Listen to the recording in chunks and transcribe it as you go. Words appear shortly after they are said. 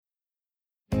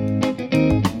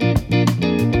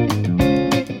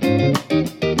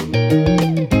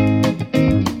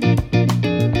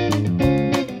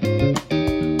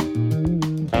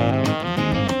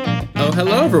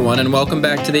and welcome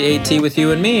back to the AT with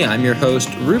you and me. I'm your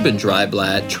host, Ruben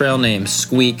Dryblatt, trail name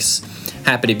Squeaks.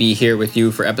 Happy to be here with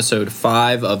you for episode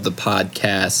 5 of the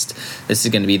podcast. This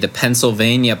is going to be the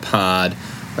Pennsylvania pod.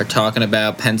 We're talking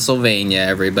about Pennsylvania,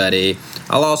 everybody.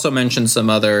 I'll also mention some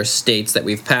other states that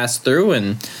we've passed through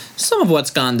and some of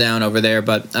what's gone down over there,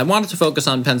 but I wanted to focus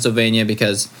on Pennsylvania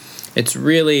because it's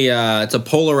really it's a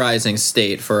polarizing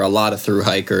state for a lot of thru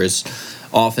hikers,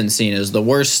 often seen as the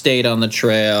worst state on the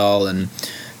trail and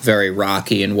very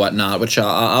rocky and whatnot, which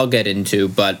I'll get into,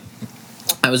 but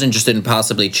I was interested in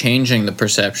possibly changing the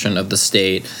perception of the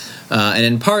state. And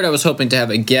in part, I was hoping to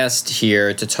have a guest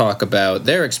here to talk about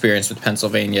their experience with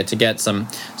Pennsylvania to get some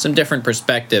different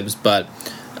perspectives. But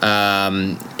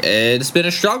it's been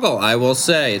a struggle, I will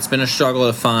say. It's been a struggle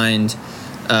to find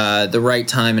the right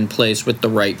time and place with the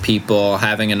right people,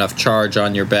 having enough charge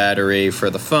on your battery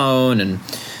for the phone, and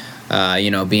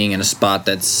being in a spot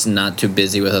that's not too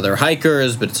busy with other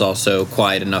hikers, but it's also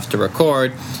quiet enough to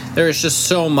record. There's just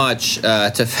so much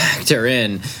to factor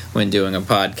in when doing a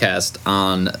podcast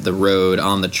on the road,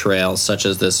 on the trail, such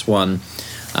as this one.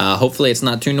 Hopefully it's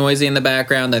not too noisy in the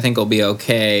background. I think it'll be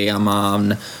okay. I'm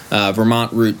on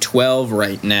Vermont Route 12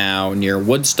 right now near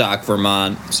Woodstock,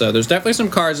 Vermont. So there's definitely some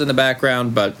cars in the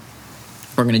background, but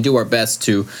we're going to do our best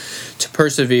to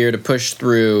persevere, to push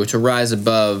through, to rise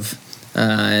above.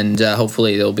 And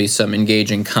hopefully there'll be some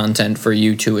engaging content for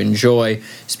you to enjoy.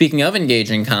 Speaking of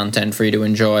engaging content for you to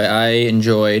enjoy, I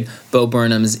enjoyed Bo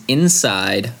Burnham's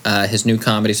Inside, his new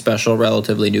comedy special,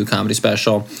 relatively new comedy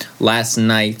special, last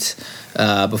night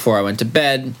before I went to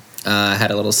bed. Had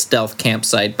a little stealth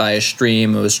campsite by a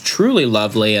stream. It was truly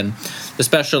lovely, and the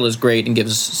special is great and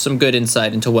gives some good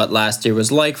insight into what last year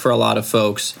was like for a lot of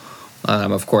folks.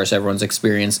 Of course, everyone's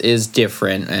experience is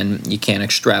different, and you can't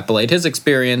extrapolate his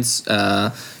experience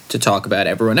to talk about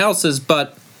everyone else's,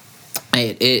 but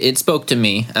it spoke to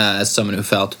me as someone who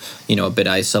felt, a bit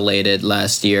isolated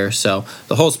last year. So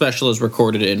the whole special is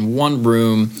recorded in one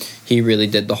room. He really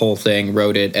did the whole thing,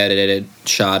 wrote it, edited it,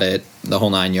 shot it, the whole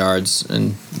 9 yards,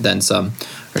 and then some,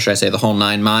 or should I say the whole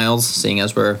 9 miles, seeing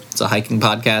as it's a hiking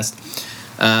podcast.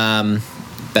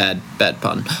 Bad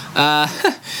pun.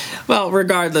 Well,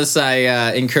 regardless,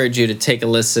 I encourage you to take a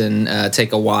listen,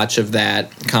 take a watch of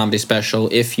that comedy special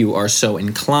if you are so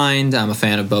inclined. I'm a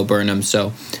fan of Bo Burnham,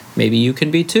 so maybe you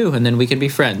can be too, and then we can be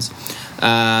friends.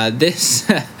 This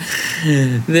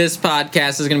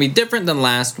podcast is going to be different than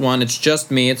last one. It's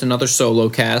just me. It's another solo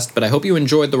cast, but I hope you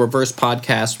enjoyed the reverse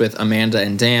podcast with Amanda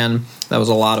and Dan. That was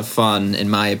a lot of fun, in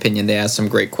my opinion. They asked some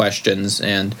great questions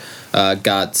and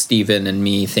got Steven and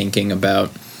me thinking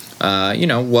about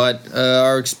what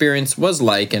our experience was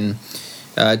like, and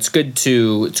it's good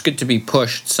to be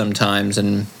pushed sometimes,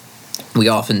 and we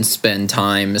often spend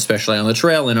time, especially on the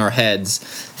trail, in our heads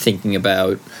thinking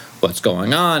about what's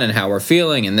going on and how we're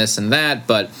feeling and this and that,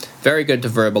 but very good to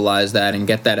verbalize that and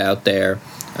get that out there,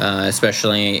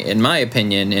 especially in my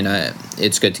opinion.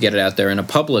 It's good to get it out there in a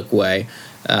public way,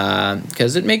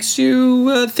 because it makes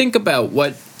you think about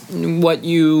what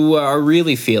you are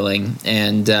really feeling,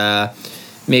 and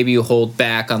maybe you hold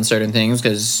back on certain things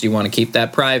because you want to keep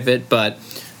that private, but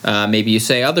maybe you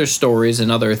say other stories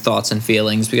and other thoughts and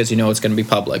feelings because you know it's going to be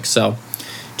public. So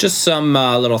just some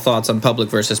little thoughts on public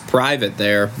versus private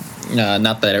there.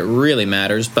 Not that it really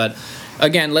matters, but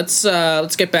again, let's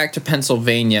get back to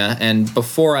Pennsylvania. And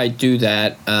before I do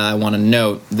that, I want to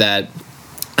note that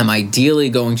I'm ideally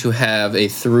going to have a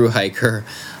thru hiker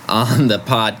on the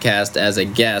podcast as a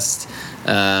guest.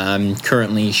 I'm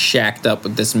currently shacked up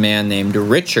with this man named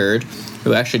Richard,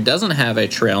 who actually doesn't have a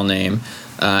trail name,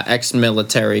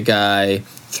 ex-military guy,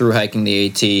 through hiking the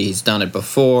AT. He's done it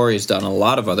before. He's done a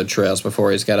lot of other trails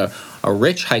before. He's got a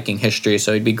rich hiking history,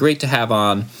 so he'd be great to have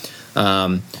on.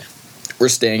 We're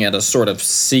staying at a sort of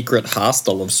secret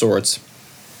hostel of sorts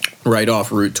right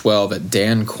off Route 12 at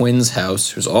Dan Quinn's house,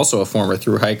 who's also a former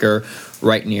thru hiker,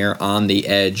 right near On the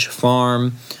Edge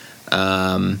Farm,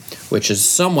 which is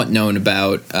somewhat known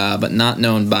about, but not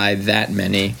known by that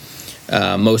many.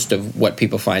 Most of what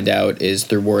people find out is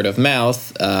through word of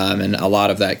mouth, and a lot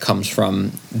of that comes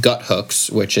from Guthooks,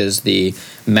 which is the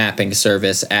mapping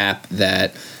service app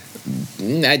that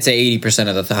I'd say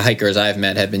 80% of the hikers I've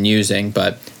met have been using,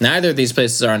 but neither of these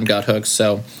places are on Guthooks,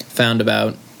 so found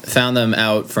them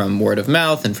out from word of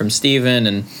mouth and from Steven,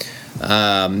 and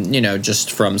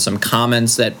just from some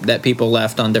comments that people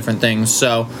left on different things.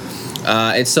 So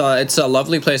it's a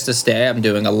lovely place to stay. I'm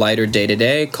doing a lighter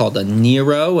day-to-day called a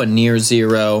near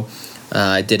zero.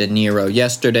 I did a Nero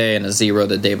yesterday and a zero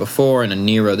the day before and a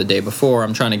Nero the day before.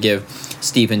 I'm trying to give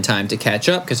Steven time to catch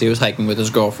up because he was hiking with his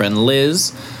girlfriend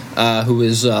Liz, who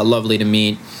is lovely to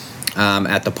meet.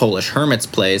 at the Polish Hermit's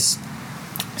place.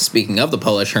 Speaking of the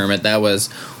Polish Hermit, that was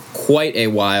quite a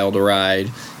wild ride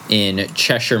in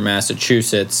Cheshire,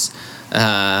 Massachusetts.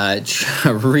 A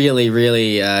really,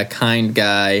 really kind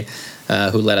guy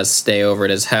who let us stay over at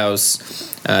his house.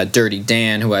 Dirty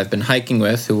Dan, who I've been hiking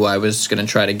with, who I was going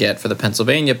to try to get for the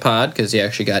Pennsylvania pod because he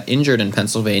actually got injured in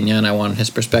Pennsylvania, and I wanted his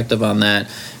perspective on that.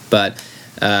 But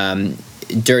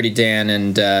Dirty Dan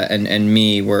and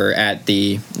me were at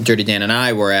the Dirty Dan and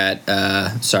I were at.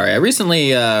 I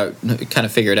recently kind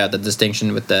of figured out the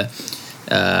distinction with the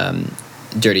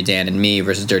Dirty Dan and me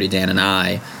versus Dirty Dan and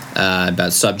I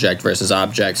about subject versus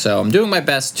object. So I'm doing my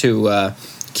best to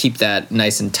keep that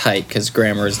nice and tight because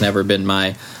grammar has never been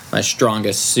my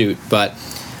strongest suit. But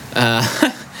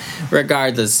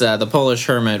regardless, the Polish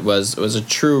Hermit was a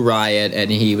true riot,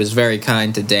 and he was very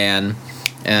kind to Dan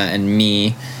and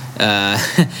me.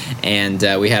 And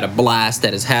we had a blast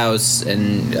at his house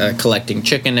and collecting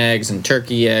chicken eggs and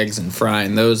turkey eggs and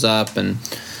frying those up, and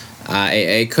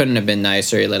it couldn't have been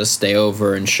nicer. He let us stay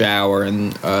over and shower,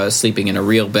 and sleeping in a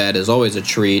real bed is always a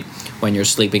treat when you're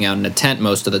sleeping out in a tent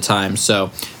most of the time.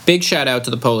 So big shout out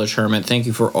to the Polish Hermit. Thank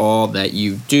you for all that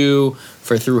you do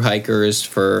for thru hikers.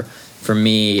 For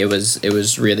me, it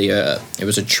was really a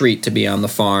treat to be on the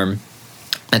farm.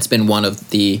 That's been one of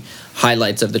the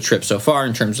highlights of the trip so far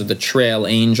in terms of the trail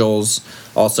angels.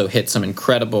 Also hit some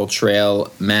incredible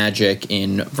trail magic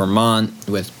in Vermont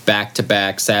with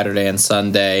back-to-back Saturday and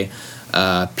Sunday.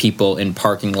 People in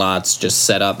parking lots just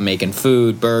set up making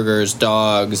food, burgers,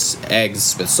 dogs,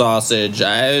 eggs with sausage.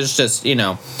 It was just,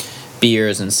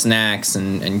 beers and snacks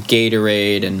and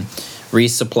Gatorade and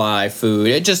resupply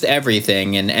food. Just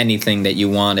everything and anything that you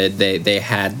wanted, they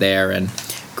had there. And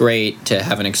great to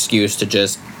have an excuse to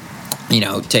just,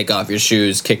 take off your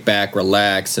shoes, kick back,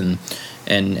 relax, and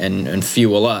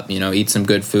fuel up. Eat some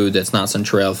good food that's not some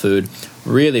trail food.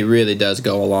 Really, really does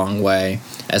go a long way.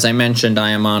 As I mentioned,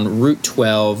 I am on Route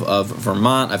 12 of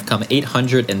Vermont. I've come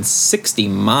 860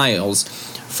 miles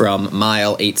from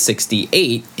mile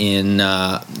 868 in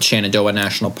Shenandoah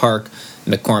National Park,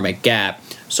 McCormick Gap.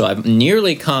 So I've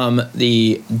nearly come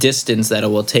the distance that it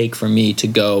will take for me to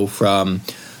go from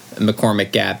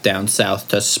McCormick Gap down south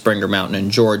to Springer Mountain in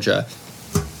Georgia.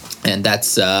 And that's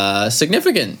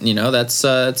significant. It's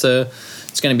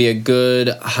going to be a good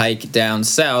hike down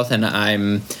south, and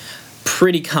I'm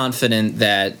pretty confident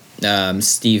that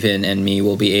Stephen and me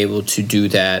will be able to do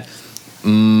that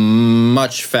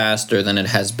much faster than it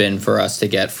has been for us to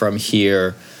get from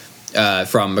here,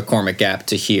 from McCormick Gap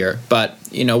to here. But,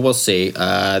 we'll see.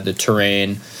 The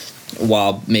terrain,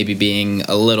 while maybe being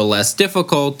a little less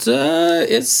difficult,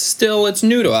 it's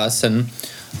new to us, and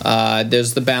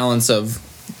there's the balance of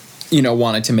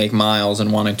wanting to make miles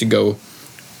and wanting to go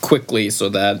quickly so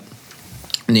that,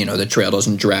 the trail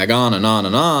doesn't drag on and on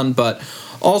and on, but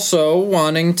also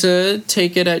wanting to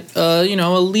take it at,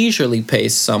 a leisurely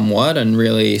pace somewhat and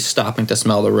really stopping to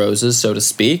smell the roses, so to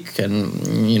speak, and,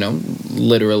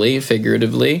 literally,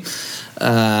 figuratively.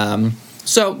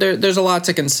 So there's a lot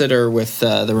to consider with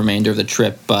the remainder of the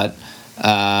trip, but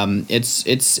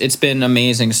it's been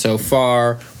amazing so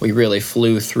far. We really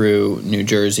flew through New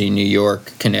Jersey, New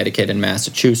York, Connecticut, and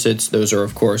Massachusetts. Those are,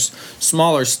 of course,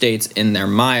 smaller states in their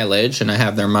mileage, and I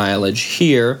have their mileage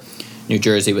here. New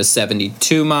Jersey was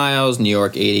 72 miles, New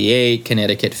York 88,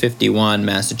 Connecticut 51,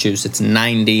 Massachusetts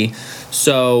 90.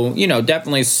 So,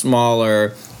 definitely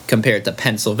smaller compared to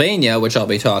Pennsylvania, which I'll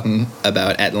be talking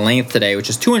about at length today, which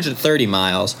is 230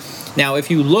 miles. Now,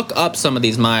 if you look up some of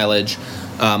these mileage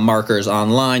markers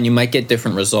online, you might get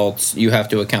different results. You have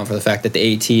to account for the fact that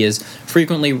the AT is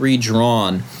frequently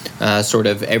redrawn sort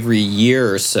of every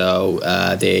year or so.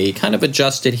 They kind of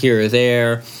adjust it here or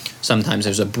there. Sometimes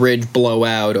there's a bridge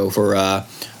blowout over a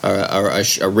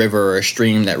river or a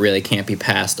stream that really can't be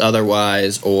passed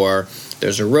otherwise, or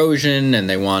there's erosion and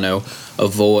they want to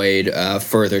avoid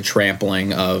further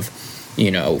trampling of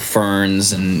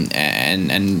ferns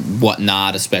and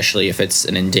whatnot, especially if it's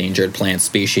an endangered plant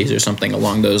species or something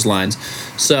along those lines.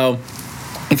 So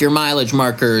if your mileage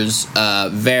markers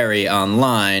vary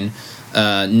online,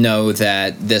 know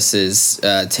that this is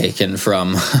taken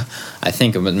from, I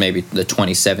think it was maybe the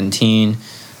 2017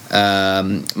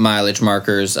 mileage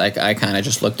markers. I kind of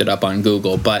just looked it up on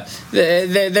Google, but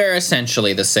they're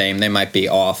essentially the same. They might be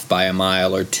off by a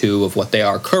mile or two of what they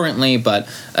are currently, but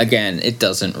again, it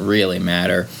doesn't really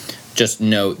matter. Just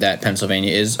note that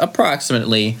Pennsylvania is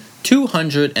approximately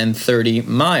 230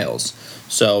 miles.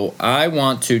 So I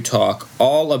want to talk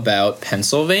all about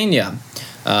Pennsylvania.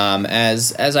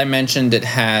 As I mentioned, it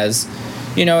has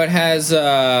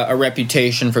a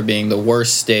reputation for being the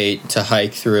worst state to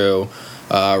hike through.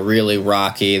 really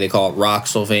rocky. They call it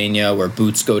Rocksylvania, where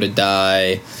boots go to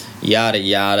die, yada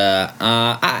yada.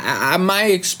 My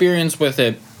experience with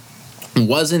it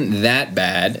wasn't that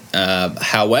bad.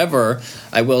 However,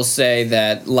 I will say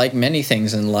that, like many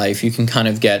things in life, you can kind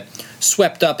of get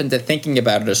swept up into thinking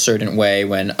about it a certain way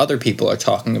when other people are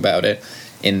talking about it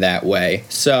in that way.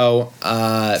 So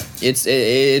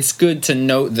it's good to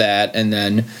note that, and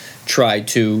then try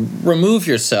to remove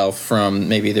yourself from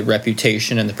maybe the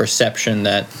reputation and the perception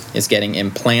that is getting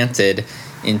implanted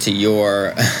into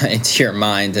your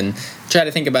mind, and try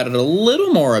to think about it a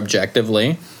little more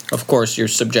objectively. Of course, your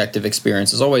subjective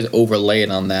experience is always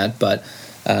overlaid on that, but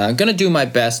I'm going to do my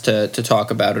best to talk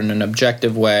about it in an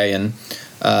objective way, and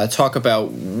talk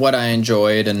about what I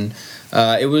enjoyed. And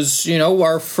it was,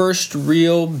 our first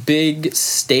real big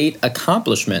state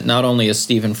accomplishment. Not only is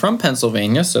Stephen from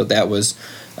Pennsylvania, so that was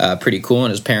pretty cool,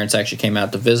 and his parents actually came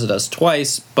out to visit us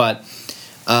twice, but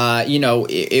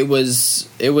it was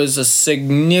a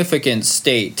significant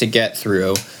state to get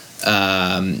through,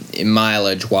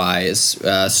 mileage-wise.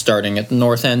 Starting at the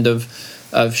north end of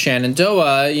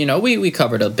Shenandoah, we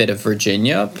covered a bit of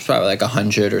Virginia, probably like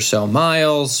 100 or so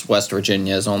miles. West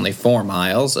Virginia is only 4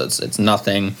 miles. It's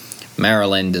nothing.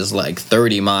 Maryland is like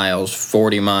 30 miles,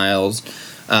 40 miles.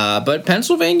 But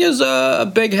Pennsylvania's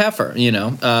a big heifer,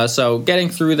 So getting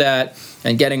through that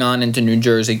and getting on into New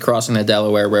Jersey, crossing the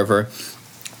Delaware River,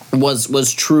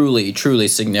 was truly, truly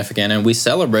significant, and we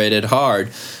celebrated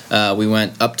hard. We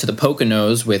went up to the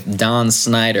Poconos with Don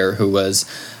Snyder, who was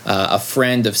a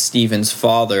friend of Stephen's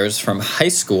father's from high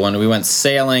school, and we went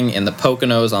sailing in the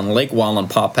Poconos on Lake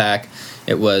Wallenpaupack.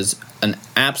 It was an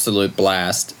absolute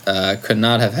blast. Could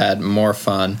not have had more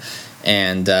fun.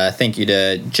 And thank you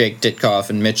to Jake Ditkoff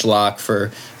and Mitch Locke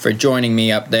for joining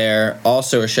me up there.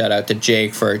 Also a shout out to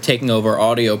Jake for taking over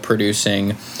audio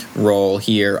producing role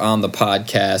here on the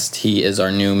podcast. He is our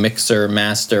new mixer,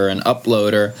 master, and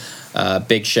uploader.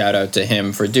 Big shout out to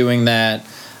him for doing that.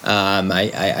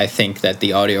 I think that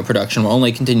the audio production will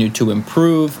only continue to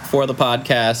improve for the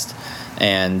podcast.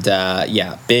 And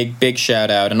big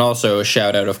shout out. And also a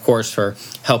shout out, of course, for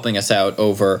helping us out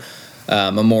over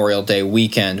Memorial Day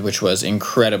weekend, which was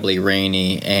incredibly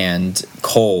rainy and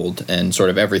cold, and sort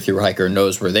of every thru hiker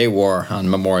knows where they were on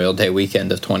Memorial Day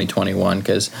weekend of 2021,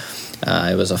 because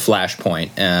it was a flashpoint,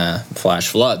 flash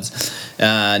floods.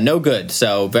 No good.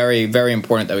 So very, very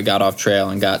important that we got off trail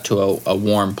and got to a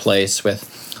warm place with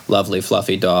lovely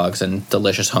fluffy dogs and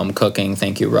delicious home cooking.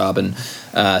 Thank you, Robin.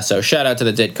 So shout out to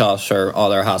the Ditkoffs for all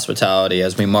their hospitality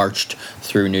as we marched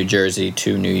through New Jersey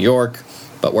to New York.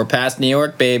 But we're past New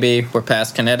York, baby. We're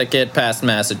past Connecticut, past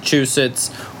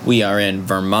Massachusetts. We are in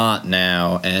Vermont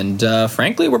now. And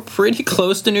frankly, we're pretty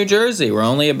close to New Jersey. We're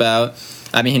only about,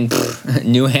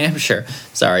 New Hampshire.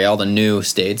 Sorry, all the new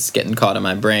states getting caught in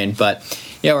my brain. But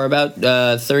yeah, we're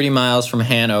about 30 miles from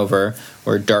Hanover,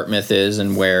 where Dartmouth is,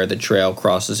 and where the trail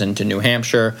crosses into New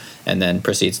Hampshire and then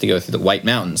proceeds to go through the White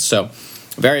Mountains. So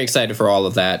very excited for all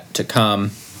of that to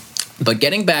come. But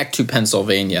getting back to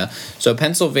Pennsylvania, so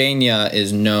Pennsylvania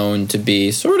is known to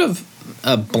be sort of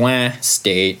a blah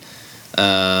state.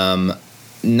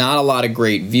 Not a lot of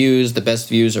great views. The best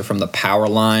views are from the power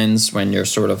lines when you're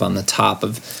sort of on the top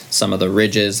of some of the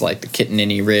ridges, like the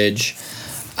Kittanini Ridge.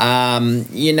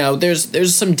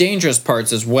 There's some dangerous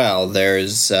parts as well.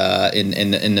 There's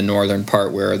in the northern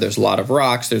part where there's a lot of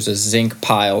rocks. There's a zinc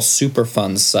pile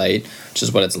Superfund site, which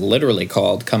is what it's literally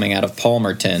called, coming out of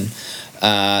Palmerton.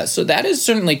 So that is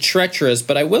certainly treacherous,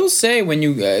 but I will say when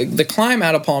the climb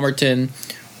out of Palmerton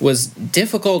was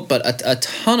difficult, but a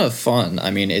ton of fun.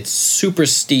 I mean, it's super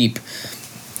steep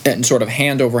and sort of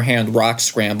hand-over-hand rock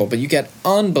scramble, but you get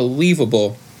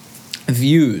unbelievable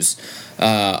views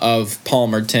of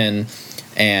Palmerton,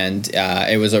 and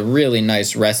it was a really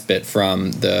nice respite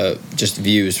from the just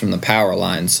views from the power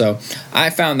line. So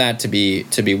I found that to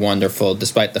be wonderful,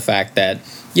 despite the fact that,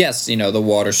 yes, the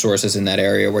water sources in that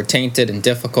area were tainted and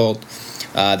difficult.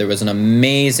 There was an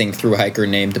amazing thru hiker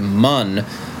named Munn,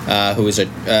 who is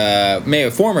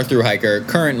a former thru hiker,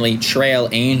 currently Trail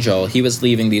Angel. He was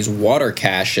leaving these water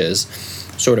caches,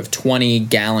 sort of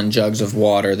 20-gallon jugs of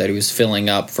water that he was filling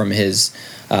up from his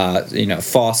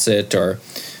faucet or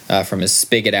from his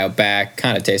spigot out back.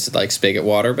 Kind of tasted like spigot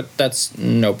water, but that's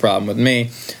no problem with me.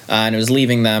 And it was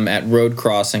leaving them at road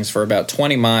crossings for about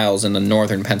 20 miles in the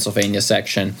northern Pennsylvania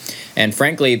section. And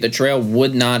frankly, the trail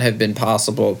would not have been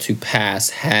possible to pass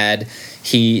had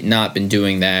he not been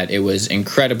doing that. It was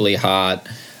incredibly hot,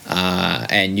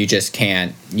 and you just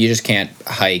can't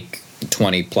hike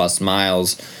 20 plus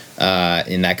miles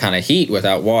in that kind of heat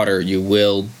without water. You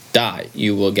will die.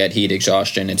 You will get heat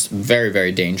exhaustion. It's very,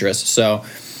 very dangerous. So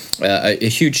a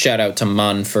huge shout out to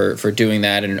Mun for doing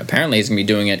that, and apparently he's going to be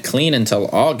doing it clean until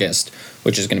August,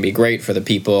 which is going to be great for the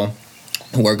people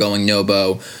who are going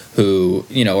Nobo, who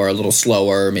are a little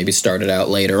slower, maybe started out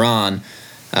later on.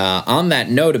 On that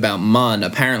note about Mun,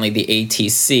 apparently the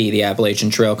ATC, the Appalachian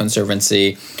Trail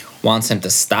Conservancy, wants him to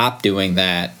stop doing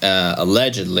that,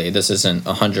 allegedly. This isn't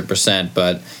 100%,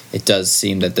 but it does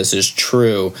seem that this is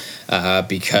true,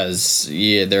 because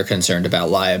they're concerned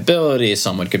about liability.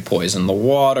 Someone could poison the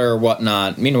water,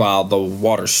 whatnot. Meanwhile, the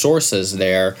water sources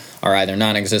there are either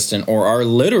non-existent or are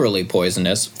literally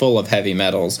poisonous, full of heavy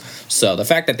metals. So the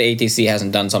fact that the ATC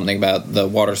hasn't done something about the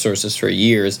water sources for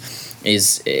years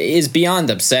is beyond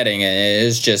upsetting.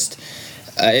 It's just...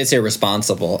 it's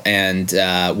irresponsible, and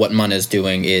what Mun is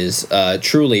doing is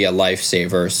truly a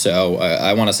lifesaver. So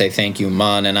I want to say thank you,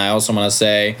 Mun, and I also want to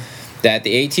say that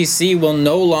the ATC will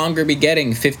no longer be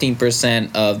getting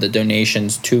 15% of the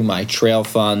donations to my trail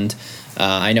fund.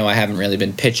 I know I haven't really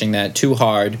been pitching that too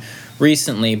hard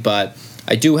recently, but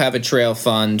I do have a trail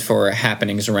fund for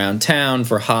happenings around town,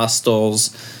 for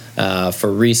hostels, for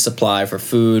resupply, for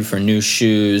food, for new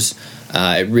shoes.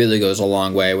 It really goes a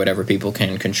long way, whatever people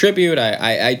can contribute.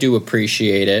 I do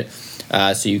appreciate it.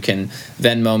 So you can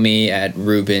Venmo me at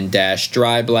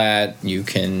Ruben-Dryblatt. You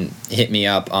can hit me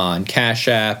up on Cash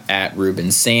App at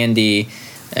Ruben Sandy.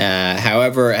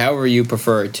 However you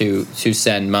prefer to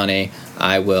send money,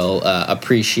 I will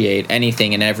appreciate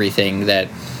anything and everything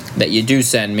that you do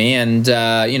send me. And,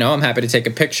 I'm happy to take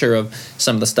a picture of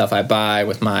some of the stuff I buy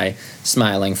with my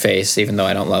smiling face, even though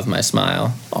I don't love my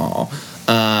smile. Aw.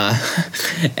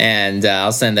 And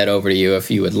I'll send that over to you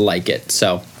if you would like it.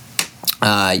 So,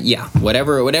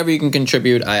 whatever you can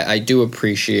contribute, I do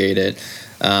appreciate it.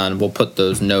 And we'll put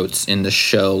those notes in the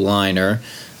show liner.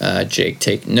 Jake,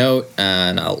 take note,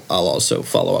 and I'll also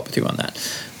follow up with you on that.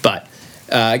 But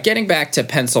getting back to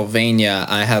Pennsylvania,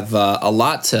 I have a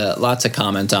lot to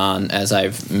comment on, as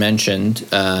I've mentioned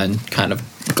and kind of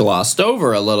glossed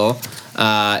over a little.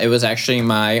 It was actually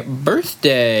my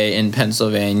birthday in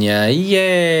Pennsylvania.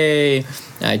 Yay!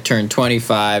 I turned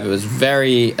 25. It was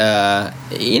very,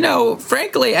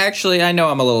 frankly, actually, I know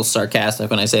I'm a little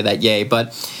sarcastic when I say that, yay,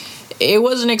 but it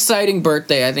was an exciting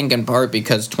birthday, I think in part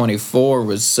because 24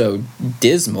 was so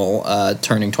dismal,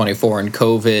 turning 24 in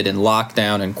COVID and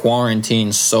lockdown and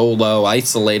quarantine, solo,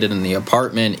 isolated in the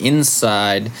apartment,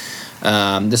 inside.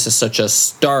 This is such a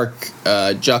stark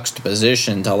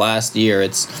juxtaposition to last year.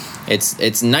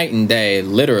 It's night and day,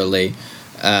 literally,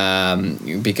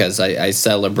 because I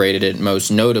celebrated it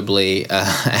most notably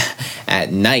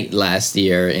at night last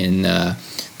year in the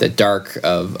dark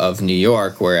of New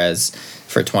York, whereas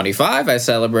for 25, I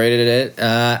celebrated it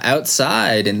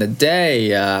outside in the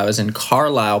day. I was in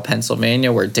Carlisle,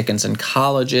 Pennsylvania, where Dickinson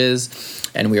College is,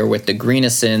 and we were with the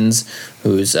Greenisons,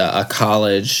 who's a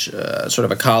college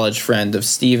friend of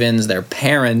Stevens. Their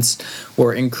parents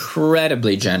were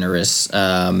incredibly generous,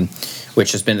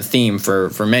 which has been a theme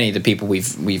for many of the people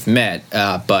we've met,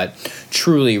 but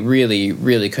truly, really,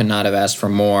 really could not have asked for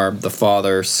more. The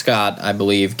father, Scott, I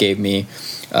believe, gave me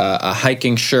a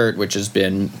hiking shirt, which has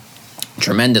been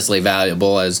tremendously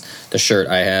valuable, as the shirt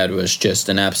I had was just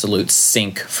an absolute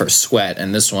sink for sweat,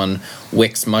 and this one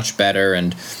wicks much better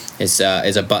and is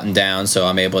a button down, so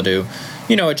I'm able to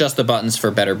adjust the buttons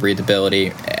for better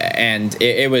breathability. And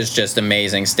it was just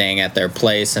amazing staying at their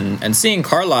place, and seeing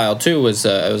Carlisle too was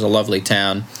it was a lovely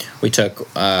town. We took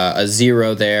a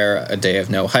 0 there, a day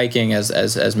of no hiking,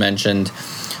 as mentioned.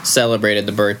 Celebrated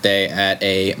the birthday at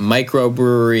a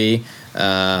microbrewery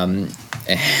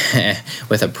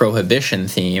with a prohibition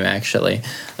theme, actually.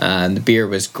 The beer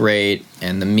was great,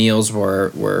 and the meals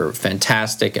were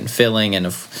fantastic and filling, and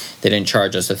if they didn't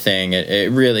charge us a thing,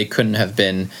 it really couldn't have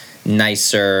been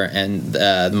nicer. And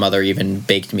the mother even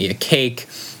baked me a cake,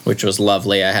 which was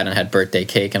lovely. I hadn't had birthday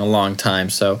cake in a long time,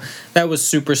 so that was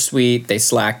super sweet. They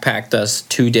slack packed us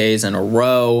 2 days in a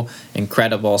row.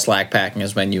 Incredible. Slack packing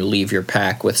is when you leave your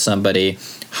pack with somebody,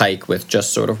 hike with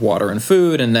just sort of water and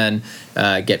food, and then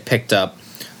get picked up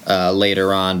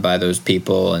later on by those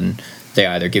people, and they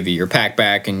either give you your pack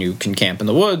back and you can camp in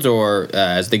the woods, or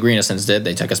as the Greenisons did,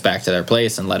 they took us back to their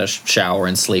place and let us shower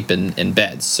and sleep in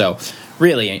beds. So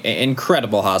really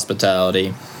incredible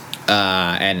hospitality,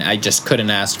 and I just couldn't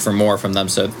ask for more from them.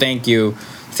 So thank you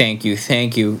for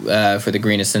the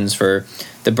Greenisons, for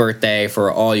the birthday,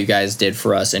 for all you guys did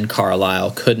for us in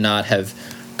Carlisle. Could not have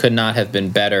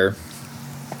been better.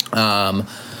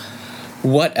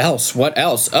 What else?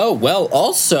 Oh, well,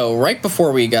 also, right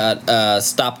before we got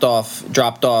dropped off,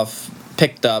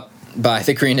 picked up by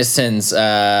the Greenisons,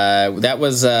 that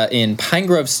was in Pine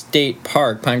Grove State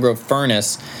Park, Pine Grove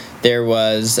Furnace. there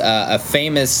was a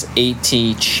famous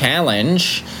AT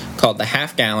challenge called the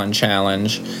Half Gallon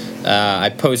Challenge. I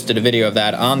posted a video of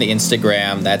that on the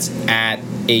Instagram. That's at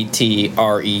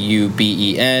ATREUBEN,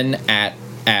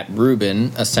 at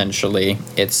Ruben, essentially.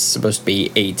 It's supposed to be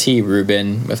AT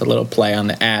Ruben with a little play on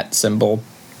the at symbol.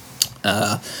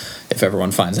 If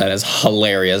everyone finds that as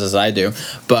hilarious as I do.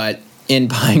 But in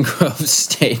Pine Grove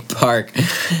State Park,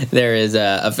 there is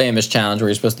a famous challenge where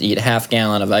you're supposed to eat half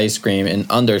gallon of ice cream in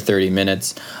under 30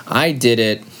 minutes. I did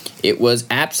it. It was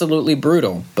absolutely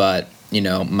brutal, but, you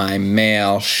know, my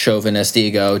male chauvinist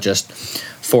ego just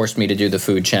forced me to do the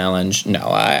food challenge. No,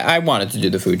 I wanted to do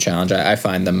the food challenge. I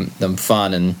find them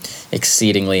fun and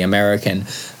exceedingly American.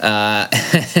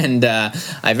 And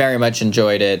I very much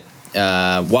enjoyed it.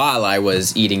 While I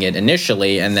was eating it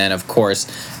initially, and then of course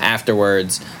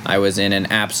afterwards I was in an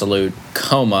absolute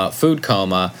food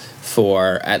coma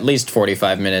for at least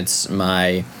 45 minutes.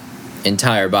 My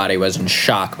entire body was in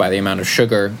shock by the amount of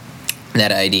sugar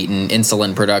that I'd eaten.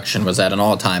 Insulin production was at an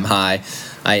all-time high.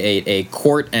 I ate a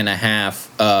quart and a half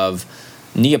of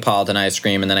Neapolitan ice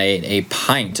cream, and then I ate a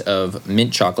pint of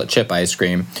mint chocolate chip ice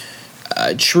cream.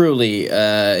 Truly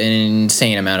an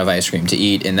insane amount of ice cream to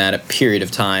eat in that period of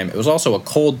time. It was also a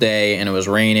cold day and it was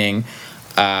raining.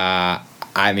 I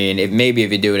mean, maybe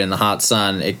if you do it in the hot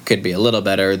sun, it could be a little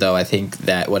better, though I think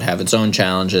that would have its own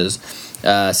challenges.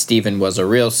 Stephen was a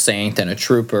real saint and a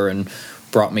trooper and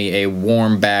brought me a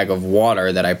warm bag of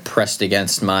water that I pressed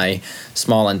against my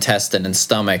small intestine and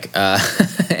stomach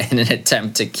in an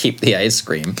attempt to keep the ice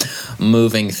cream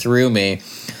moving through me.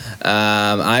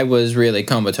 I was really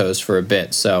comatose for a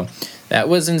bit, so that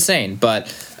was insane,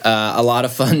 but a lot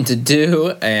of fun to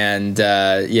do, and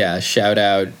shout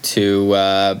out to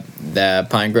the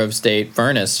Pine Grove State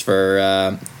Furnace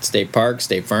for State Park,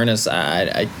 State Furnace,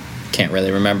 I can't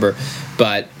really remember,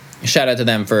 but shout out to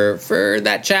them for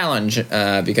that challenge,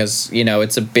 because, you know,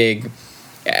 it's a big...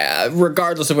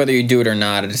 regardless of whether you do it or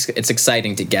not, it's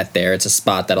exciting to get there. It's a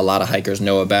spot that a lot of hikers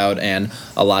know about, and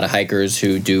a lot of hikers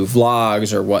who do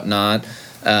vlogs or whatnot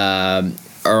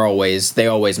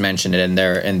always mention it in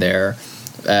their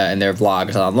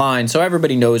vlogs online. So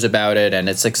everybody knows about it, and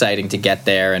it's exciting to get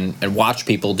there and watch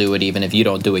people do it, even if you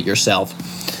don't do it yourself.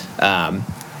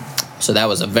 So that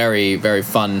was a very, very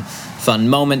fun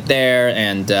moment there,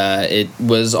 and it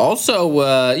was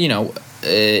also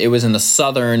it was in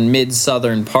the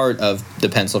mid-southern part of the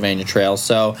Pennsylvania Trail.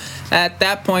 So at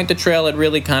that point, the trail had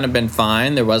really kind of been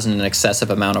fine. There wasn't an excessive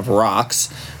amount of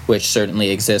rocks, which certainly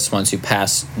exists once you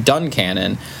pass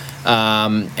Duncannon.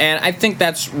 And I think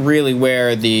that's really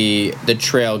where the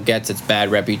trail gets its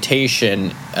bad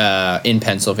reputation in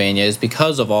Pennsylvania, is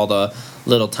because of all the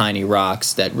little tiny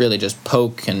rocks that really just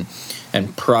poke and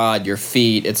prod your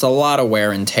feet. It's a lot of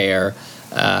wear and tear.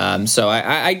 So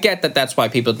I get that that's why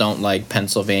people don't like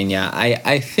Pennsylvania.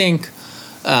 I think,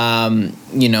 and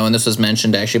this was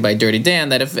mentioned actually by Dirty Dan,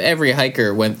 that if every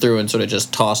hiker went through and sort of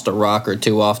just tossed a rock or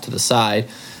two off to the side,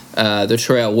 the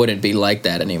trail wouldn't be like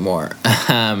that anymore.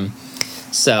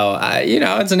 So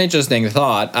it's an interesting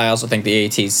thought. I also think the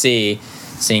ATC,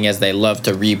 seeing as they love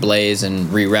to reblaze and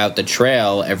reroute the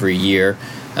trail every year,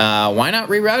 why not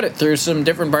reroute it through some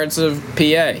different parts of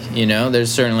PA?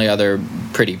 There's certainly other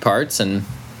pretty parts, and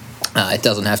it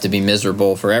doesn't have to be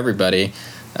miserable for everybody.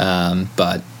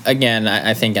 But again,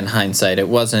 I think in hindsight, it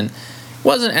wasn't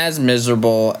as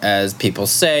miserable as people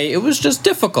say. It was just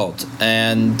difficult,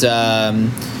 and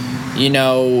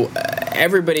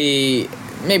everybody,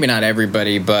 maybe not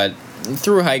everybody, but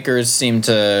through hikers seem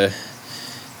to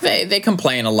they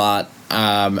complain a lot.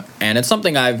 And it's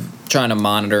something I've trying to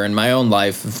monitor in my own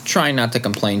life, of trying not to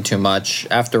complain too much.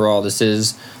 After all, this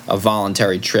is a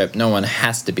voluntary trip. No one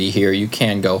has to be here. You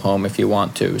can go home if you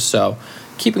want to. So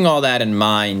keeping all that in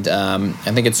mind,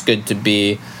 I think it's good to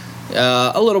be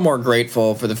a little more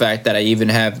grateful for the fact that I even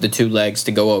have the two legs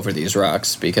to go over these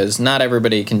rocks, because not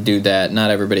everybody can do that. Not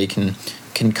everybody can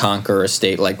conquer a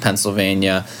state like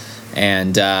Pennsylvania.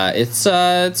 And it's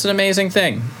an amazing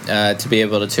thing to be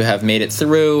able to have made it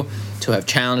through, to have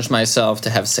challenged myself, to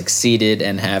have succeeded,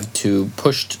 and have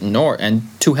pushed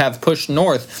north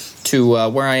to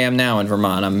where I am now in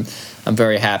Vermont. I'm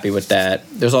very happy with that.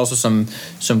 There's also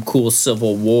some cool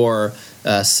Civil War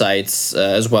sites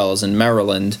as well as in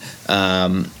Maryland,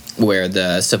 where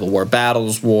the Civil War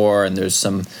battles war, and there's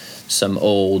some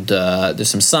old there's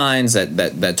some signs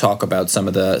that talk about some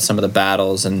of the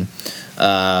battles, and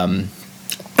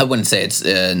I wouldn't say it's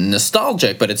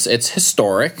nostalgic, but it's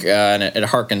historic, and it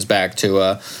harkens back to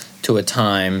a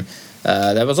time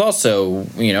that was also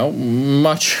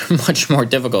much more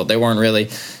difficult. They weren't really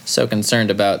so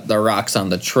concerned about the rocks on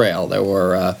the trail. There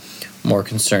were more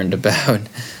concerned about,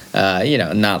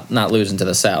 not losing to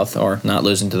the south or not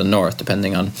losing to the north,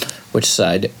 depending on which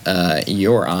side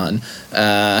you're on.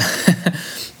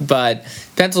 But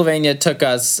Pennsylvania took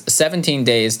us 17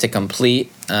 days to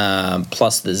complete,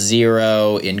 plus the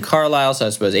 0 in Carlisle, so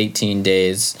I suppose 18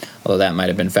 days, although that might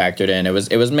have been factored in. It was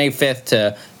May 5th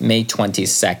to May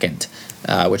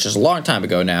 22nd, which is a long time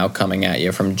ago now, coming at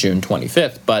you from June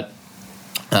 25th. But,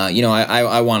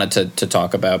 I wanted to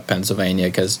talk about Pennsylvania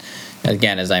because,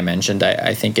 again, as I mentioned,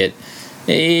 I think it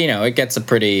gets a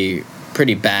pretty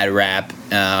bad rap,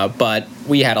 but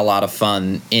we had a lot of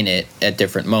fun in it at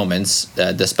different moments,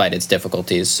 despite its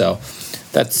difficulties. So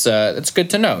that's good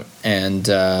to note. And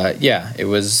it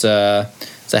was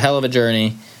it's a hell of a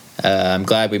journey. I'm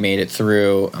glad we made it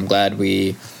through. I'm glad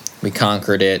we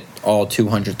conquered it, all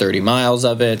 230 miles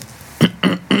of it.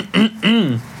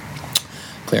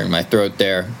 Clearing my throat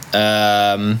there.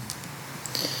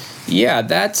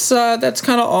 That's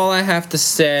kind of all I have to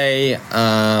say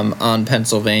on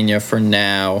Pennsylvania for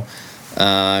now,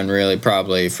 and really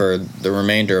probably for the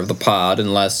remainder of the pod,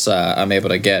 unless I'm able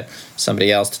to get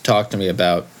somebody else to talk to me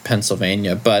about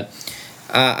Pennsylvania. But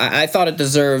I thought it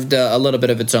deserved a little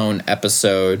bit of its own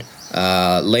episode.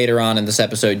 Later on in this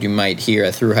episode, you might hear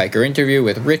a thru hiker interview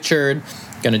with Richard.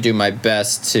 Going to do my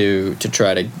best to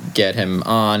try to get him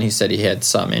on. He said he had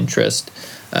some interest.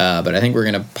 But I think we're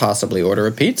going to possibly order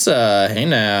a pizza. Hey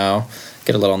now,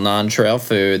 get a little non-trail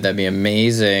food. That'd be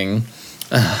amazing.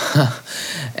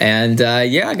 And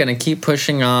going to keep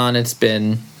pushing on. It's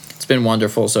been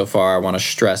wonderful so far. I want to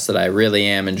stress that I really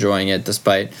am enjoying it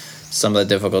despite some of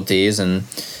the difficulties and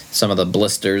some of the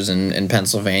blisters in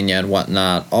Pennsylvania and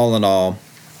whatnot. All in all,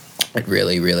 it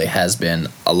really, really has been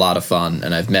a lot of fun.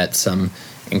 And I've met some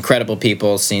incredible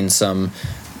people, seen some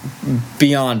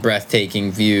beyond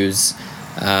breathtaking views.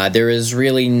 There is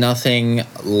really nothing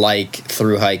like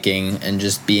thru hiking and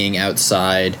just being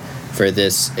outside for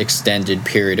this extended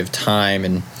period of time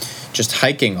and just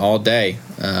hiking all day,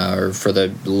 or for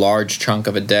the large chunk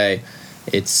of a day.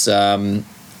 It's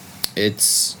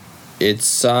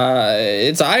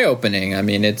eye-opening. I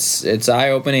mean, it's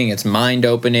eye-opening. It's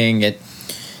mind-opening.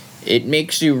 It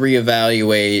makes you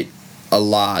reevaluate a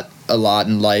lot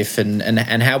in life and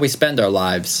how we spend our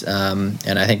lives.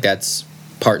 And I think that's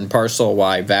part and parcel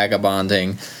why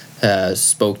Vagabonding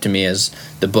spoke to me as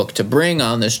the book to bring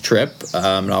on this trip.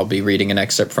 And I'll be reading an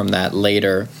excerpt from that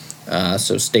later,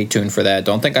 so stay tuned for that.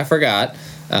 Don't think I forgot.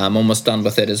 I'm almost done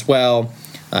with it as well.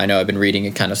 I know I've been reading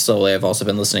it kind of slowly. I've also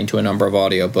been listening to a number of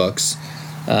audiobooks.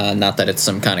 Not that it's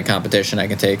some kind of competition I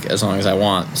can take as long as I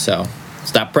want, so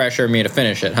stop pressuring me to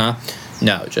finish it, huh?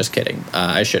 No, just kidding.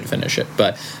 I should finish it,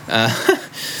 but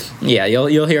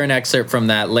you'll hear an excerpt from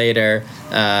that later.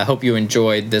 Hope you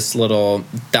enjoyed this little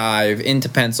dive into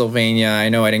Pennsylvania. I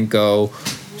know I didn't go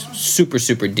super,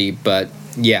 super deep, but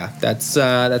yeah, that's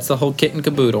the whole kit and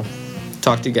caboodle.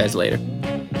 Talk to you guys later.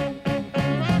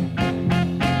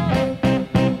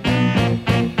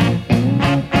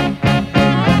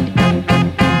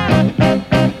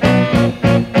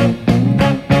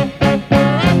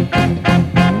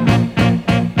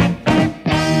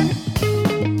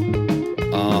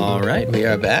 We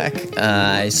are back.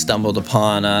 I stumbled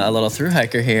upon a little thru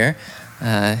hiker here.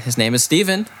 His name is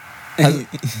Steven. Good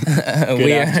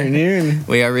afternoon.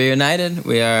 We are reunited.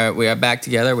 We are back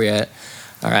together. We are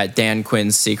at Dan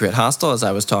Quinn's Secret Hostel, as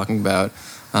I was talking about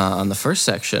on the first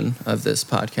section of this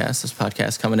podcast. This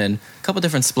podcast coming in a couple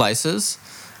different splices,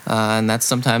 and that's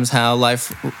sometimes how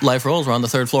life rolls. We're on the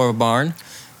third floor of a barn,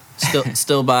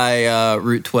 still by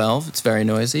Route 12. It's very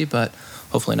noisy, but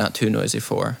hopefully not too noisy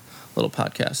for a little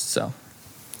podcast. So.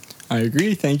 I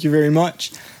agree. Thank you very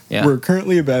much. Yeah. We're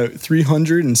currently about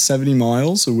 370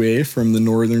 miles away from the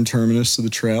northern terminus of the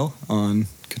trail on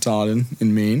Katahdin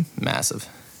in Maine. Massive.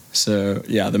 So,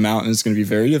 yeah, the mountain is going to be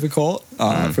very difficult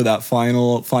for that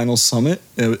final summit.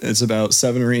 It's about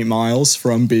 7 or 8 miles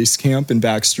from base camp in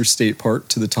Baxter State Park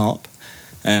to the top.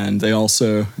 And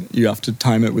you have to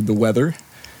time it with the weather.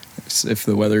 If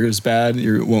the weather is bad,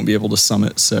 you won't be able to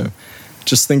summit. So,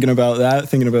 just thinking about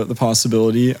the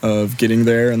possibility of getting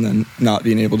there and then not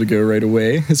being able to go right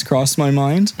away has crossed my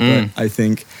mind. But I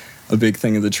think a big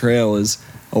thing of the trail is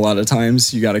a lot of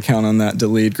times you got to count on that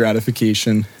delayed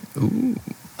gratification. Ooh,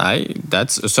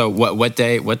 so. What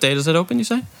day does it open? You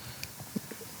say?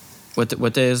 What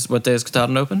day is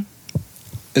Katahdin open?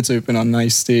 It's open on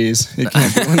nice days. It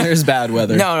can't be when there's bad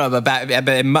weather. No, but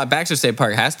Baxter State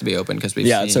Park has to be open because we've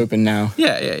seen... it's open now.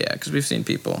 Yeah, because we've seen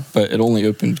people. But it only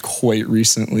opened quite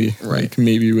recently, right? Like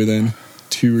maybe within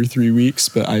 2 or 3 weeks.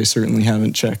 But I certainly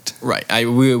haven't checked. Right.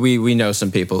 We know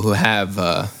some people who have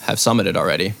summited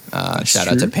already. Shout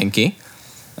out to Pinky.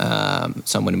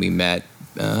 someone we met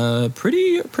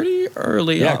pretty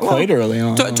early. Yeah, on. quite early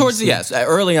on. Towards the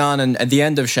early on, and at the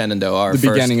end of Shenandoah,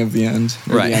 beginning of the end,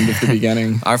 right? The end of the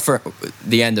beginning.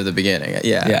 The end of the beginning.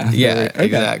 Yeah, okay.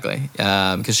 Exactly.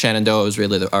 Because Shenandoah was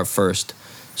really our first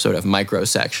sort of micro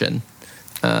section,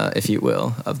 if you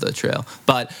will, of the trail.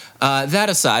 But that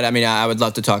aside, I mean, I would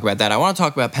love to talk about that. I want to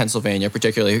talk about Pennsylvania,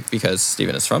 particularly because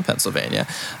Stephen is from Pennsylvania.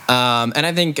 And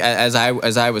I think, as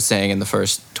I was saying in the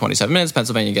first 27 minutes,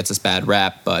 Pennsylvania gets this bad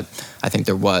rap, but I think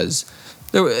there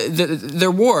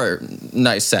were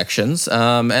nice sections,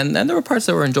 and there were parts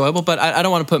that were enjoyable. But I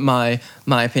don't want to put my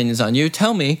opinions on you.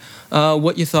 Tell me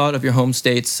what you thought of your home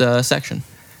state's section.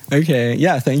 Okay,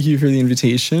 yeah, thank you for the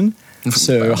invitation.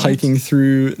 So hiking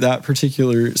through that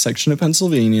particular section of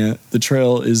Pennsylvania, the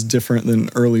trail is different than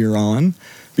earlier on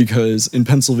because in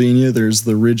Pennsylvania there's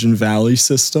the ridge and valley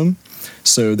system.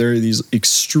 So there are these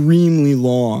extremely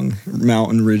long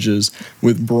mountain ridges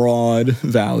with broad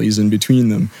valleys in between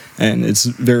them. And it's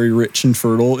very rich and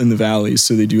fertile in the valleys,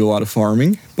 so they do a lot of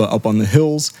farming. But up on the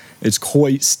hills, it's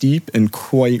quite steep and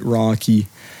quite rocky.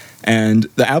 And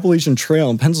the Appalachian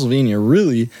Trail in Pennsylvania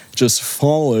really just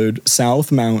followed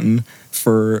South Mountain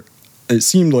for, it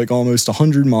seemed like almost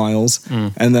 100 miles.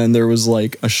 And then there was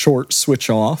like a short switch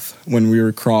off when we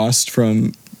were crossed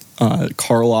from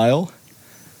Carlisle.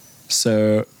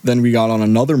 So then we got on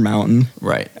another mountain.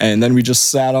 Right. And then we just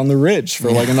sat on the ridge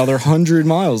for like another 100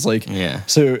 miles.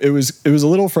 So it was a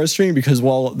little frustrating because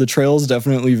while the trail is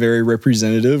definitely very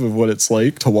representative of what it's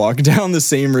like to walk down the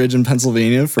same ridge in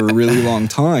Pennsylvania for a really long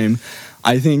time,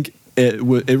 I think it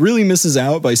really misses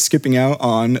out by skipping out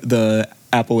on the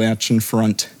Appalachian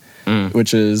Front,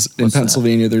 which is in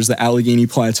Pennsylvania. There's the Allegheny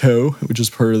Plateau, which is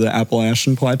part of the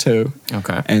Appalachian Plateau.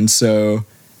 Okay. And so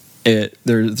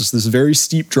there's this very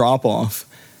steep drop off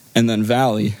and then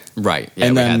valley. Right. Yeah,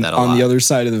 and we then had that on the other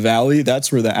side of the valley,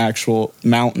 that's where the actual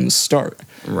mountains start.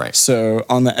 Right. So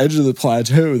on the edge of the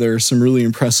plateau, there are some really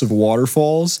impressive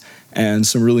waterfalls and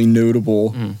some really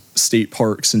notable state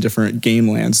parks and different game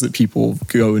lands that people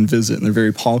go and visit, and they're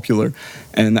very popular.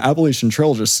 And the Appalachian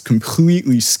Trail just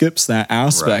completely skips that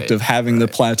aspect of having the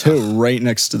plateau right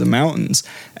next to the mountains.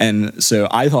 And so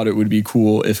I thought it would be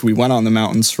cool if we went on the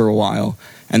mountains for a while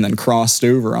and then crossed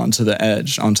over onto the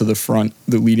edge, onto the front,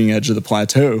 the leading edge of the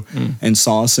plateau, and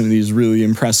saw some of these really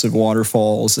impressive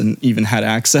waterfalls and even had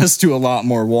access to a lot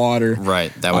more water.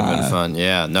 Right, that would have been fun.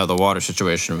 Yeah, no, the water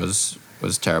situation was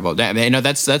terrible. I mean,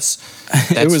 that's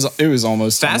it was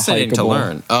almost fascinating to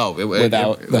learn. Oh,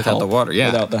 without the water, yeah,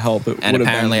 without the help. And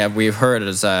apparently, we've heard,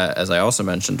 as I also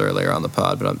mentioned earlier on the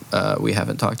pod, but we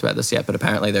haven't talked about this yet. But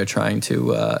apparently, they're trying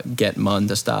to get MUN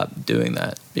to stop doing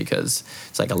that because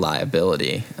it's like a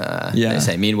liability. They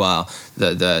say. Meanwhile,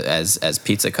 as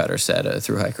Pizza Cutter said, a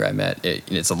thru hiker I met,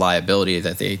 it's a liability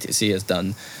that the ATC has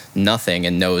done nothing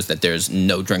and knows that there's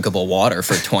no drinkable water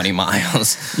for 20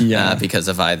 miles because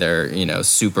of either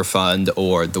Superfund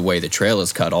or the way the trail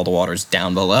is cut. All the water's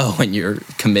down below and you're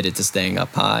committed to staying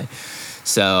up high.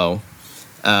 So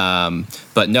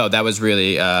but no, that was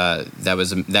really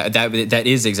that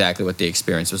is exactly what the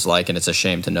experience was like, and it's a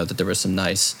shame to note that there were some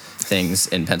nice things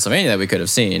in Pennsylvania that we could have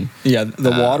seen. Yeah,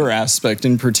 the water aspect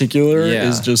in particular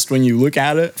is just, when you look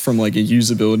at it from like a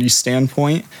usability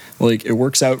standpoint, like it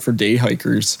works out for day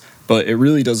hikers, but it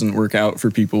really doesn't work out for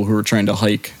people who are trying to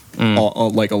hike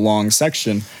like a long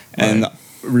section. And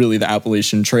really the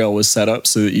Appalachian Trail was set up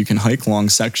so that you can hike long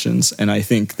sections, and I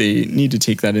think they need to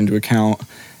take that into account.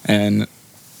 And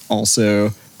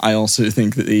I also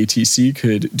think that the ATC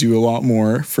could do a lot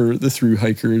more for the thru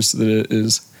hikers that it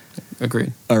is.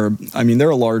 Agreed. I mean, they're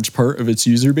a large part of its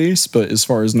user base, but as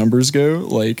far as numbers go,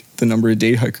 like the number of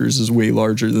day hikers is way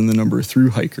larger than the number of thru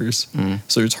hikers.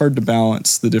 So it's hard to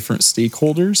balance the different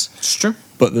stakeholders. It's true.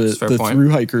 But the thru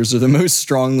hikers are the most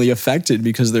strongly affected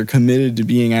because they're committed to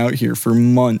being out here for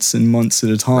months and months at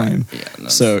a time. Right. Yeah,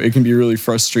 so it can be really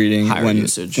frustrating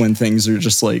when things are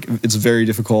just like, it's very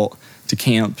difficult to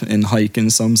camp and hike in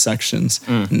some sections.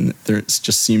 And it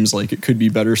just seems like it could be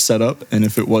better set up. And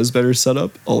if it was better set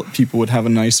up, people would have a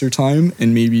nicer time,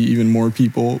 and maybe even more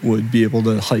people would be able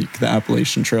to hike the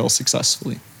Appalachian Trail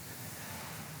successfully.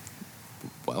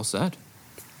 Well said.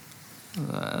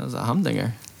 That was a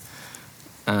humdinger.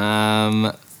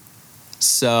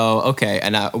 So okay,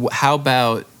 and how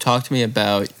about, talk to me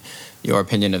about your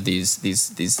opinion of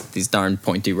these darn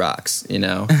pointy rocks,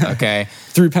 okay?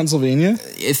 Through Pennsylvania?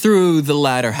 Through the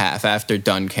latter half, after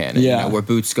Duncannon, where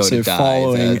boots go to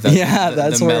die.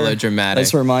 That's where melodramatic.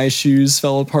 That's where my shoes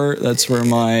fell apart. That's where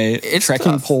my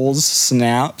trekking poles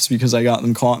snapped because I got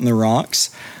them caught in the rocks.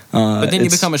 But then you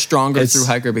it's- become a stronger it's- through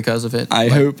hiker because of it. I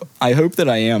hope that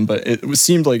I am, but it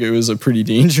seemed like it was a pretty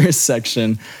dangerous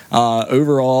section.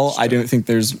 Overall, I don't think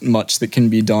there's much that can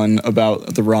be done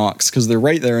about the rocks because they're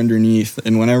right there underneath,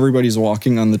 and when everybody's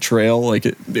walking on the trail, like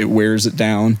it wears it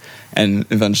down, and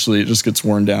eventually it just gets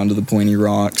worn down to the pointy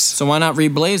rocks. So why not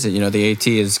reblaze it? You know, the AT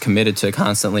is committed to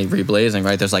constantly reblazing,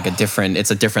 right? There's like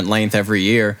it's a different length every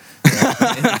year.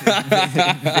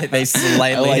 They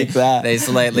slightly, I like that. They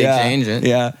slightly Yeah, change it.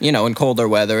 yeah. You know, in colder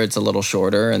weather, it's a little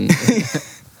shorter, and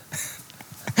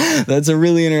That's a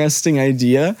really interesting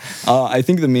idea. I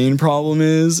think the main problem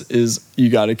is you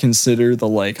got to consider the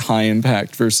like high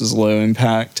impact versus low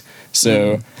impact.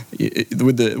 So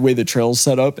with the way the trail's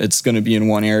set up, it's going to be in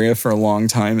one area for a long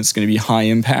time. It's going to be high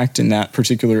impact in that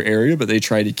particular area, but they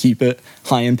try to keep it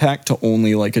high impact to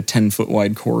only like a 10-foot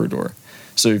wide corridor.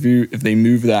 So if they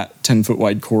move that 10-foot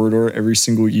wide corridor every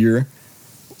single year,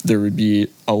 there would be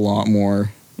a lot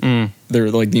more.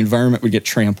 The environment would get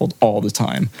trampled all the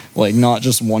time. Like not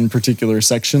just one particular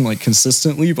section, like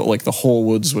consistently, but like the whole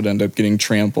woods would end up getting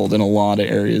trampled in a lot of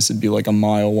areas. It'd be like a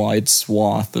mile wide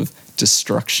swath of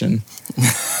destruction.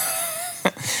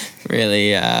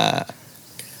 really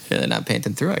not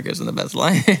painting through hikers in the best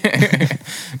light.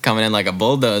 Coming in like a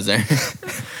bulldozer.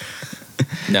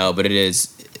 No, but it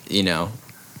is, you know,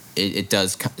 it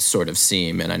does sort of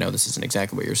seem, and I know this isn't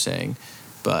exactly what you're saying,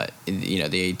 but you know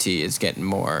the AT is getting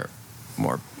more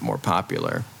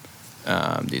popular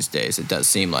these days. It does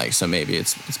seem like, so maybe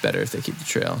it's better if they keep the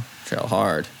trail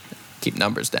hard, keep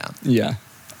numbers down. Yeah,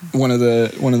 one of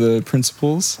the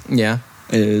principles Yeah,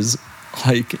 is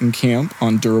hike and camp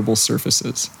on durable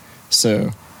surfaces.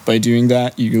 So by doing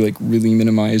that, you like really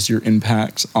minimize your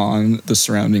impacts on the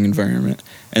surrounding environment.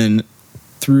 And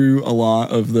through a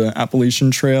lot of the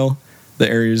Appalachian Trail, the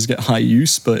areas get high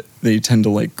use, but they tend to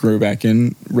like grow back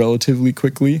in relatively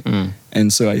quickly.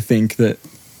 And so I think that,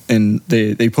 and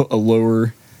they put a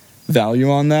lower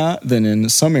value on that than in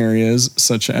some areas,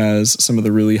 such as some of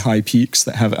the really high peaks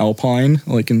that have alpine,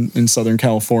 like in Southern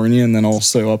California, and then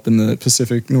also up in the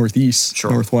Pacific Northeast,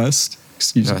 Northwest.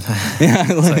 Excuse me. Yeah,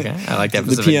 like, okay. I like that.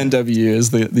 The PNW is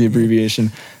the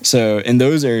abbreviation. So in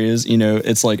those areas, you know,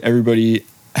 it's like everybody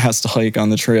has to hike on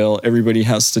the trail. Everybody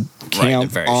has to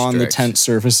camp on the tent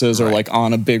surfaces or like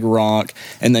on a big rock.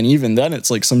 And then even then, it's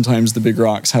like sometimes the big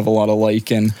rocks have a lot of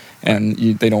lichen, and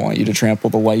they don't want you to trample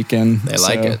the lichen. They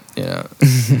like it, you know.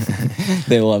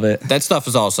 They love it. That stuff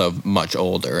is also much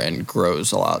older and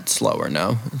grows a lot slower.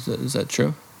 No, is that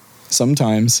true?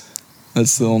 Sometimes.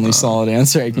 That's the only solid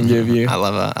answer I can give you. I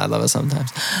love it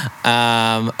sometimes.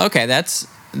 Okay, that's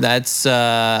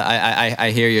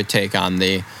I hear your take on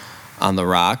the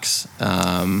rocks.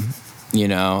 You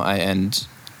know, I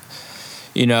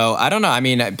don't know. I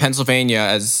mean, Pennsylvania,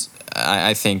 as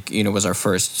I think, you know, was our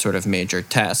first sort of major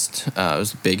test. It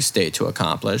was a big state to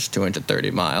accomplish,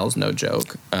 230 miles, no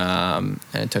joke. And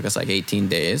it took us like 18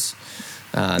 days.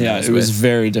 It was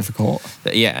very difficult.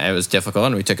 Yeah, it was difficult,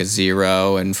 and we took a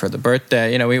 0. And for the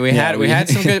birthday, you know, we had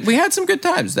some good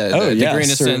times. The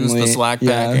Greenisons, the slack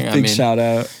packing. Yeah, big shout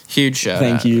out. Huge shout out.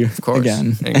 Thank you, of course.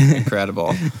 Again.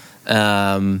 Incredible.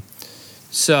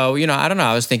 So, you know, I don't know.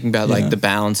 I was thinking about like the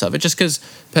balance of it, just because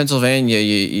Pennsylvania,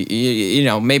 you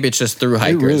know, maybe it's just through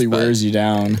hikers. It really wears you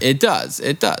down. It does.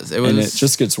 And it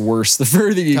just gets worse the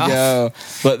further you go.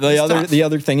 But the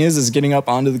other thing is getting up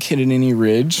onto the Kittatinny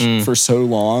Ridge for so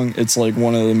long. It's like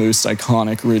one of the most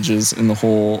iconic ridges in the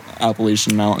whole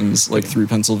Appalachian Mountains, like through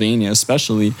Pennsylvania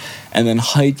especially, and then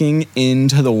hiking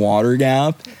into the Water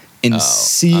Gap. And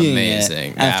seeing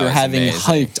it after having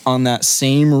hiked on that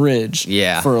same ridge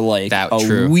for like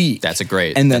a week. That's a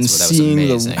great. And then seeing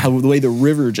the way the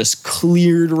river just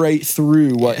cleared right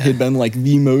through what had been like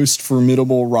the most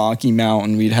formidable rocky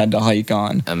mountain we'd had to hike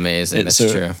on. Amazing. That's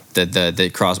true. The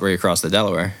cross where you crossed the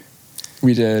Delaware.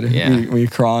 We did. Yeah. We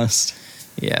crossed.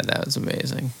 Yeah, that was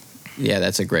amazing. Yeah,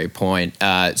 that's a great point.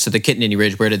 So the Kittatinny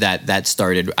Ridge, where did that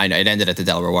started? I know it ended at the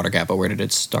Delaware Water Gap, but where did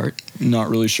it start? Not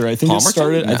really sure. I think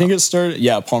Palmerton? it started.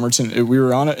 Yeah, Palmerton. We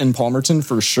were on it in Palmerton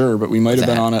for sure, but we might have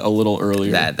been on it a little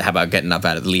earlier. How about getting up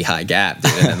out of the Lehigh Gap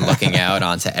dude, and looking out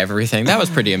onto everything? That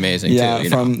was pretty amazing. Yeah, too,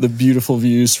 from the beautiful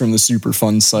views from the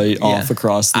Superfund site off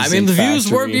across the the views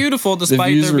were beautiful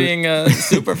despite there being a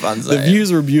Superfund site. The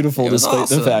views were beautiful despite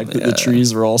the fact that the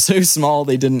trees were all so small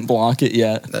they didn't block it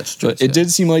yet. That's true. But it did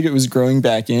seem like it was growing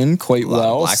back in quite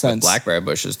well. Blackberry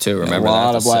bushes too. Remember a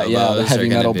lot of the heavy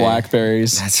metal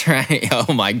blackberries. That's right.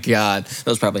 Oh my God,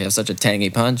 those probably have such a tangy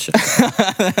punch.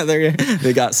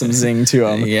 They got some zing to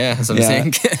them. Yeah, some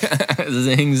zinc.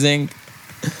 Zing.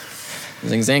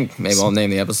 Zing Zink. Maybe I'll name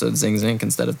the episode Zing Zink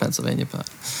instead of Pennsylvania Pod.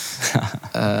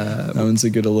 That one's a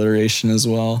good alliteration as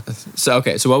well. So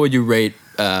what would you rate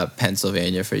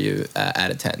Pennsylvania for you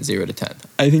out of 10, 0 to 10?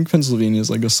 I think Pennsylvania is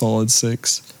like a solid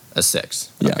 6. A 6.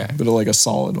 Yeah, Okay. but like a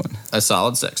solid one. A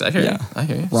solid 6. I hear you. I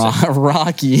hear you.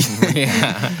 Rocky.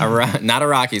 Yeah, not a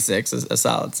Rocky 6, a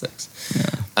solid 6.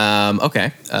 Yeah.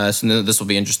 Okay, so this will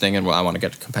be interesting, and I want to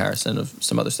get a comparison of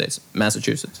some other states.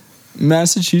 Massachusetts.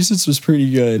 Massachusetts was pretty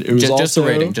good. It was Just a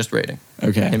rating. Just rating.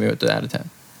 Okay. Hit me with the out of 10.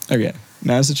 Okay.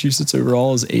 Massachusetts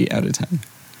overall is 8 out of 10.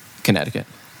 Connecticut.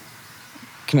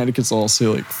 Connecticut's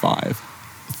also like 5.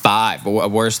 5,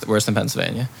 but worse than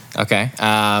Pennsylvania. Okay,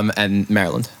 and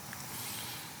Maryland.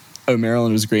 Oh,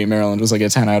 Maryland was great. Maryland was like a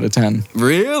 10 out of 10.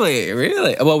 Really?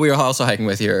 Well, we were also hiking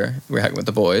with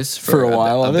the boys for a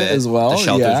while of it as well. The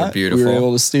shelters were beautiful. We were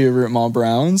able to stay over at Mall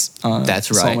Brown's. That's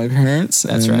right. Saw my parents.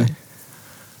 That's right.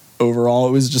 Overall,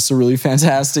 it was just a really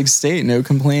fantastic state. No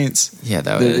complaints. Yeah,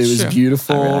 it was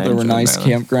beautiful. Really there were nice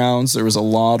Maryland. campgrounds. There was a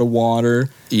lot of water.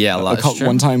 Yeah, a lot.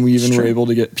 One time we even were able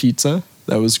to get pizza.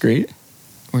 That was great.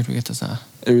 Where did we get this at?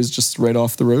 It was just right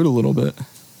off the road a little bit.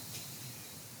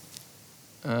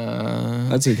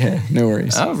 That's okay. No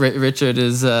worries. Oh, Richard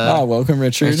is. Welcome,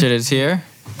 Richard. Richard is here.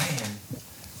 Man,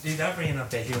 dude, I ran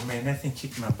up that hill, man. That thing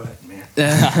kicked my butt, man.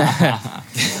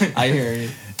 I hear you.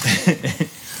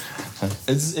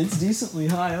 It's decently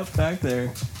high up back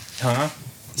there. Huh?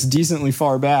 It's decently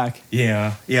far back.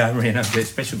 Yeah, I ran up there,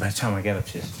 especially by the time I got up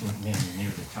to, man, near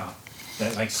the top.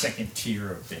 That, like, second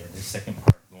tier up there, the second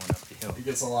part going up the hill. It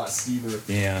gets a lot steeper.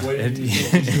 Yeah. Did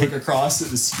you look across at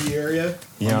the ski area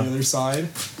on the other side?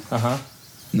 Uh-huh.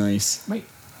 Nice. Wait.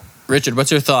 Richard,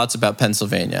 what's your thoughts about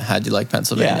Pennsylvania? How'd you like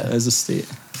Pennsylvania? Yeah, as a state.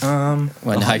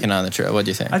 When hiking on the trail, what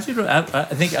do you think? I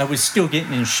think I was still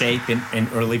getting in shape in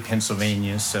early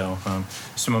Pennsylvania, so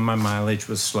some of my mileage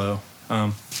was slow.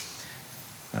 I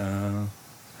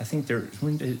think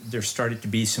there started to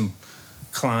be some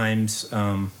climbs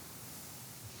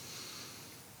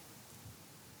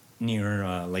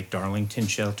near Lake Darlington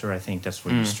Shelter. I think that's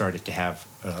where you started to have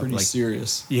Pretty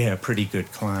serious. Yeah, pretty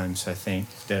good climbs. I think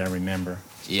that I remember.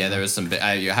 Yeah, there was some.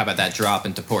 How about that drop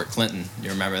into Port Clinton? You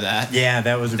remember that? Yeah,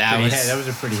 that was a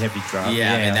pretty heavy drop.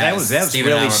 Yeah, I mean, that was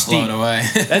Stephen and I really were steep. blown away.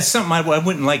 That's something I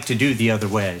wouldn't like to do the other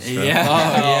way. So. Yeah.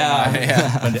 Oh,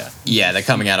 yeah. Yeah, they're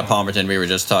coming out of Palmerton. We were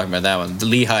just talking about that one, the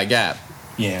Lehigh Gap.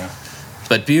 Yeah.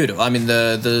 But beautiful. I mean,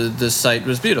 the site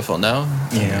was beautiful. No.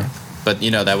 Yeah. But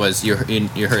that was you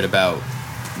heard about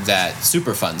that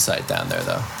Superfund site down there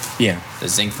though. Yeah. The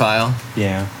zinc pile.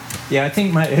 Yeah. Yeah, I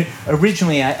think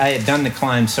originally I had done the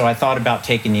climb, so I thought about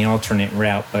taking the alternate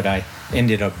route, but I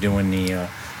ended up doing the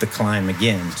climb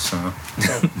again. So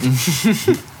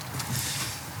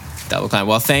Double climb.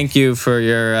 Well, thank you for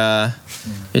your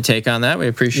take on that. We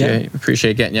appreciate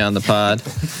getting you on the pod.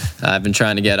 I've been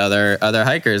trying to get other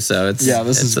hikers, so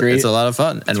this is great. It's a lot of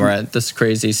fun, and we're at this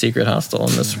crazy secret hostel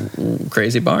in this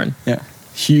crazy barn. Yeah,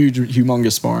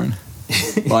 humongous barn.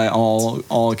 By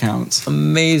all accounts.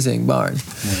 Amazing barn.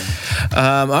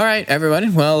 Yeah. All right, everybody.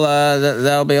 Well,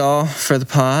 that'll be all for the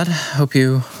pod. Hope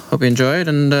you enjoyed,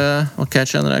 and we'll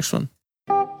catch you on the next one.